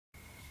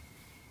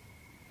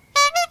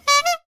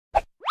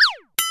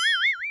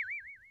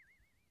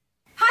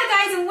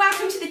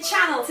the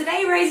channel.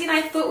 Today Rosie and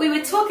I thought we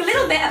would talk a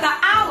little bit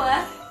about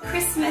our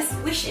Christmas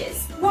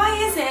wishes. Why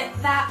is it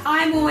that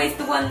I'm always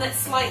the one that's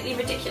slightly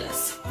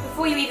ridiculous?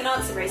 Before you even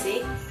answer,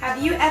 Rosie,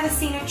 have you ever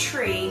seen a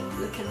tree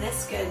looking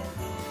this good?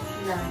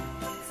 No.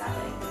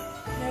 Exactly.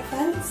 No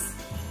offence,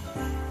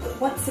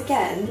 but once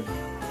again,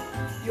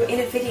 you're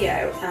in a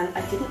video and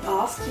I didn't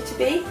ask you to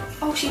be.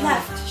 Oh, she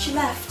left. She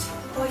left.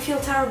 Oh, I feel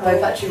terrible.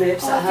 I've actually really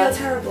upset her. I feel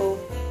terrible.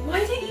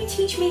 Why don't you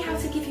teach me how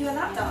to give you a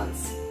lap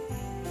dance?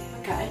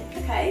 Okay.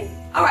 Okay.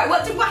 Alright,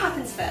 what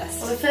happens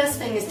first? Well, the first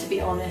thing is to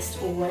be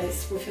honest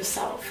always with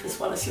yourself as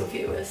well as your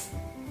viewers.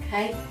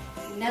 Okay?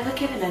 You've never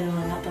given anyone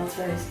a lap dance,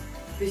 Rose,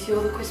 because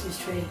you're the Christmas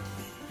tree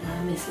and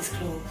I'm Mrs.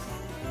 Claus.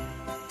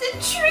 The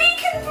tree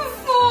can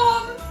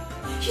perform!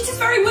 She's just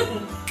very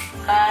wooden.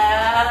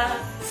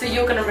 So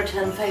you're going to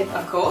return the favour?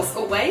 Of course,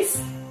 always.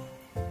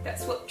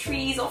 That's what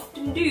trees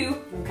often do.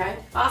 Okay.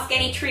 Ask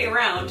any tree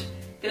around.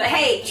 Be like,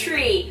 hey,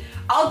 tree,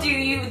 I'll do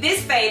you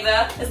this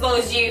favour as long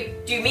as you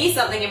do me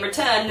something in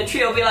return. The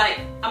tree will be like,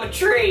 I'm a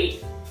tree.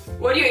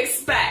 What do you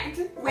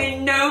expect? We're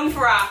known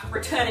for our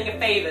returning of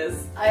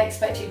favours. I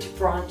expect you to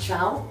branch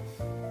out.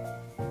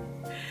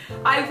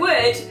 I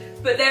would,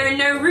 but there are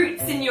no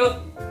roots in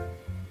your...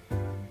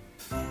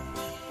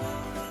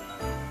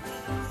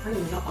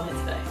 I'm not on it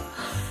today.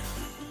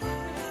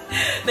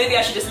 Maybe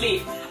I should just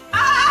leave.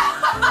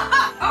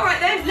 Alright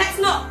then, let's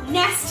not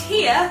nest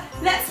here.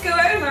 Let's go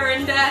over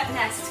and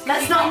nest.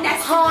 Let's not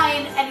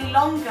pine any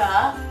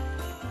longer.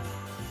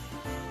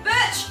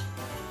 Birch!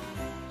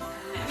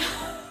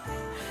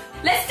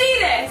 Let's do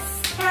this!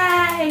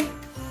 Yay!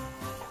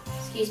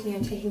 Excuse me,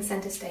 I'm taking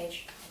centre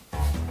stage.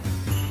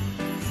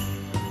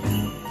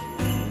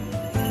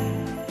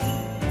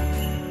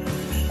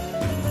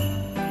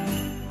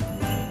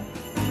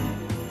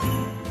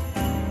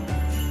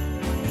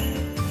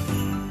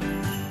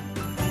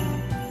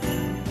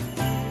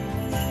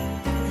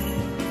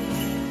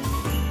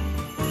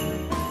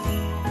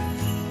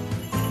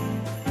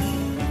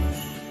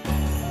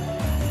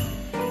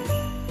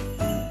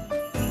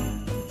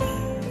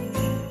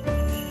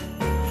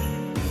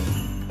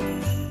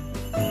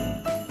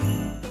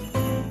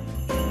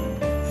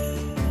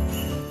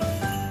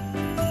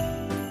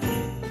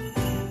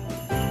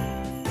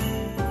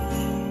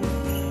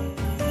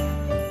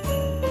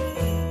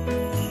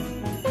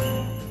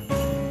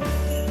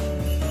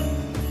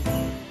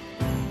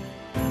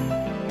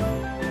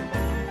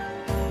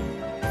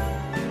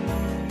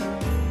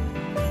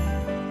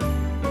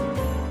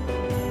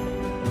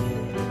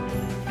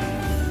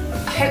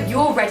 I hope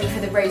you're ready for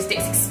the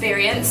RoseEllenDix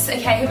experience.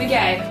 Okay, here we go.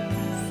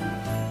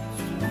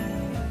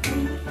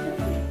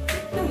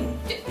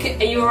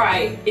 Are you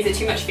alright? Is it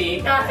too much for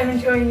you? I'm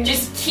enjoying it.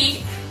 Just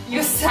keep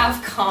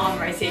yourself calm,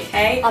 Rosie,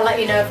 okay? I'll let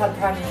you know if I'm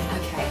priming.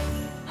 Okay.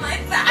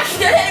 My back!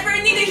 Don't let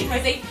everyone need it,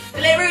 Rosie.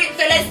 Don't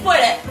let's spoil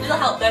it. Little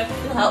help though.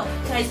 Little help.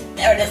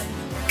 There it is.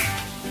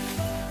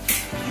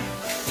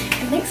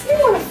 It makes me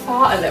want to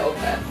fart a little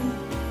bit.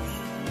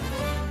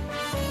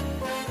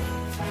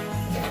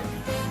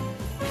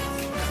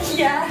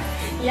 Yeah.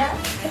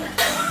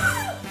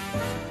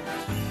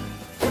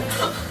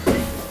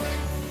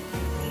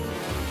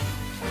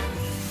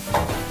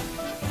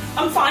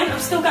 I'm fine, I'm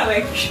still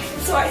going.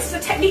 It's alright, it's a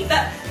technique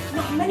that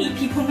not many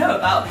people know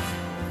about.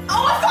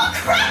 Oh, I've got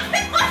crap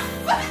in my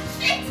foot!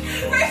 Shit!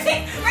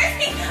 Rosie!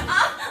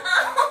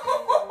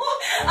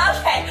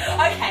 Okay.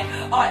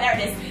 Alright, there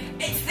it is.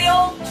 It's the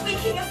old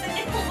tweaking of the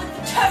nipple with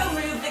the toe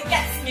move that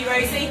gets me,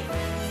 Rosie.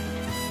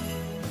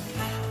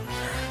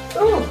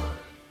 Oh.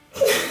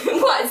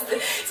 What?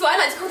 It's what I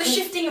like to call the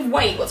shifting of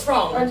weight. What's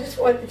wrong? I just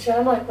wiped the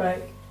chair mic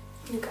break.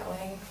 I'm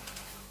going.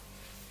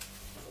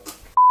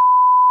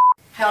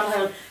 Hang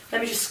on.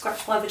 Let me just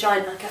scratch my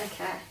vagina.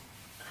 Okay.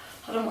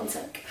 Hold on one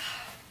sec.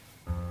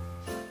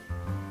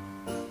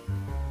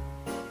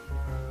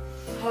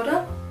 Hold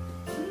up.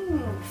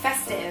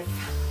 Festive.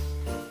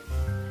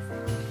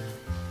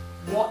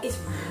 What is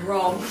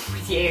wrong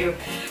with you?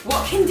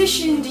 What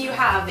condition do you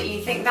have that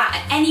you think that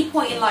at any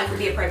point in life would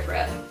be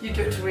appropriate? You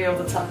do it to me all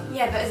the time.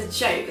 Yeah, but as a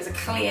joke, as a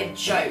clear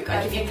joke.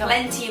 I give you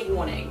plenty of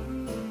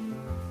warning.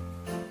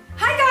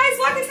 Hi guys,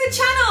 welcome to the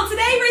channel.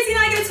 Today Rosie and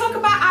I are going to talk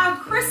about our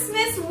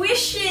Christmas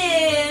wishes.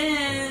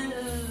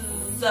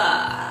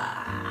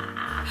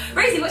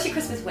 Rosie, what's your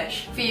Christmas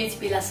wish? For you to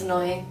be less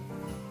annoying.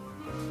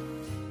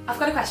 I've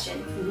got a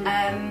question.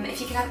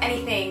 If you could have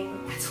anything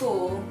at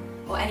all,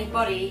 or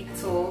anybody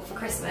at all for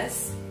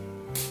Christmas,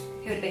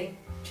 who would it be?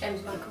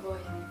 James McAvoy.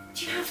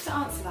 Do you have to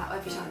answer that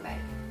every time,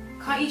 babe?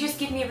 Can't you just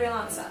give me a real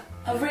answer?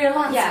 A real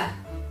answer? Yeah.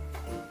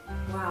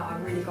 Wow, I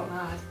really got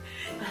mad.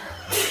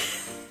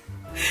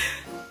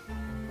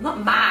 I'm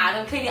not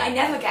mad, I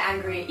never get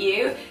angry at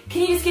you.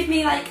 Can you just give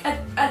me like an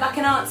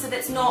answer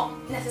that's not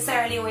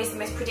necessarily always the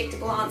most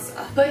predictable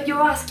answer? But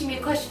you're asking me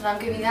a question and I'm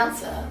giving the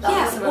answer.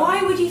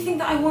 Why would you think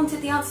that I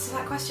wanted the answer to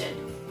that question?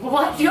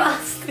 Why did you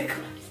ask the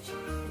question?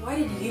 Why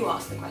did you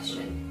ask the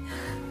question?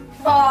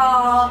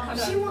 Oh,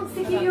 she wants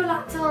to give you a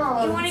lap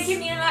dance. You want to give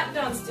me a lap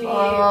dance, do you?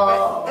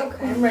 Oh,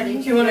 okay, I'm ready.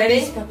 Do you want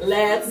ready?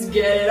 Let's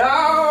get it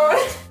on!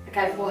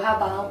 Okay, well how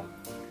about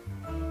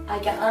I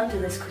get under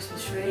this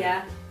Christmas tree.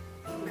 Yeah.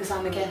 Because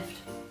I'm a gift.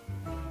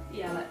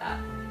 Yeah, like that.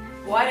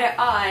 Why don't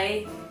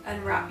I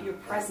unwrap your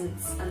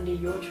presents under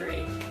your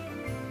tree?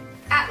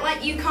 Act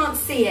like you can't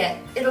see it.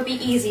 It'll be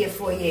easier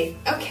for you.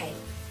 Okay.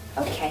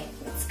 Okay,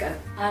 let's go.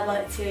 I'd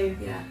like to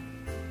Yeah.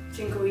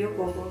 jingle your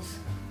baubles.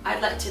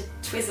 I'd like to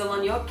twizzle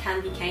on your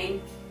candy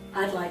cane.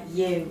 I'd like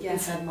you Yeah.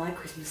 inside my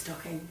Christmas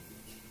stocking.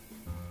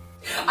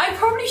 I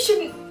probably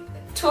shouldn't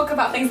talk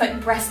about things like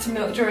breast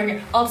milk during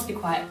it. I'll just be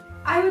quiet.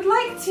 I would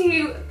like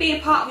to be a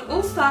part of an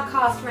all-star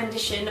cast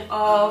rendition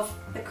of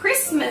the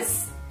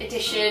Christmas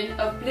edition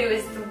of Blue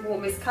is the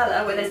Warmest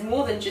Colour, where there's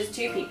more than just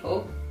 2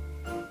 people.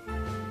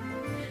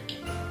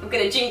 I'm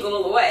gonna jingle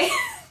all the way.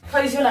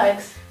 Close your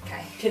legs.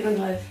 Okay. Keep them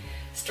closed.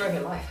 Destroy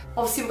your life.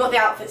 Obviously we've got the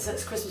outfits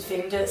that's Christmas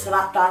themed. It's a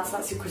lap dance,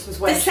 that's your Christmas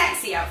The wish.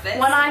 sexy outfit.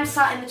 When I'm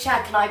sat in the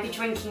chair, can I be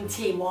drinking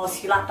tea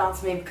whilst you lap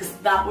dance me? Because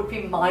that would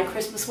be my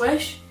Christmas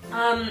wish.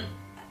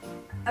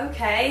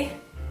 Okay.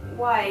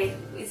 Why?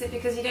 Is it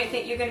because you don't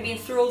think you're going to be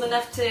enthralled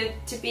enough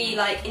to be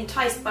like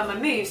enticed by my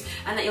moves,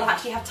 and that you'll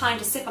actually have time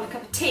to sip on a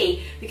cup of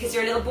tea because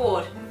you're a little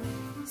bored?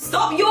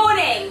 Stop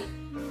yawning!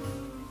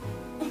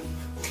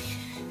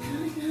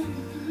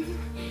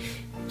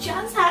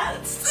 Jazz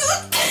hands.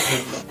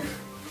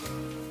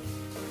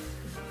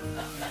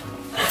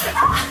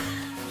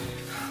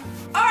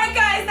 Alright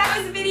guys, that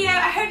was the video.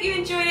 I hope you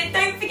enjoyed it.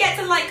 Don't forget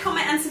to like,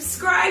 comment and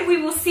subscribe.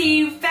 We will see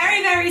you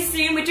very, very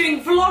soon. We're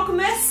doing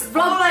Vlogmas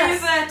all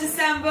over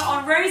December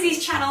on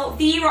Rosie's channel,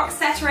 The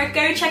Rocksetera.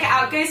 Go check it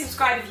out. Go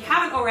subscribe if you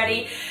haven't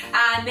already.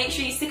 And make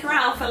sure you stick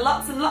around for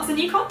lots and lots of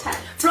new content.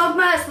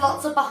 Vlogmas,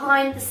 lots of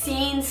behind the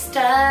scenes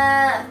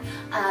stuff.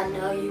 I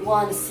know you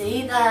want to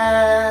see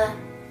that.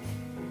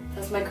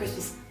 That's my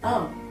Christmas.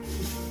 Oh.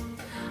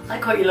 I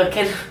caught you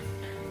looking.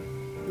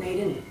 No, you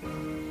didn't.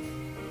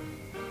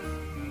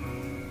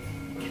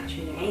 Catch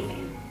me doing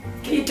anything.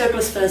 Get your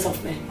Douglas furs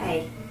off me.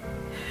 Hey.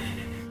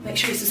 Make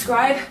sure you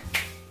subscribe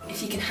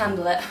if you can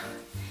handle it.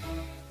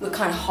 We're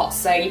kind of hot,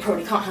 so you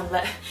probably can't handle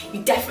it.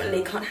 You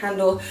definitely can't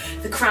handle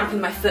the cramp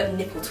in my foot and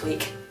nipple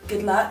tweak.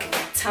 Good luck.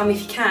 Tell me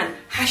if you can.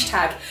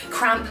 Hashtag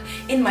cramp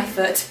in my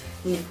foot,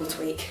 nipple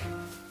tweak.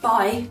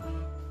 Bye.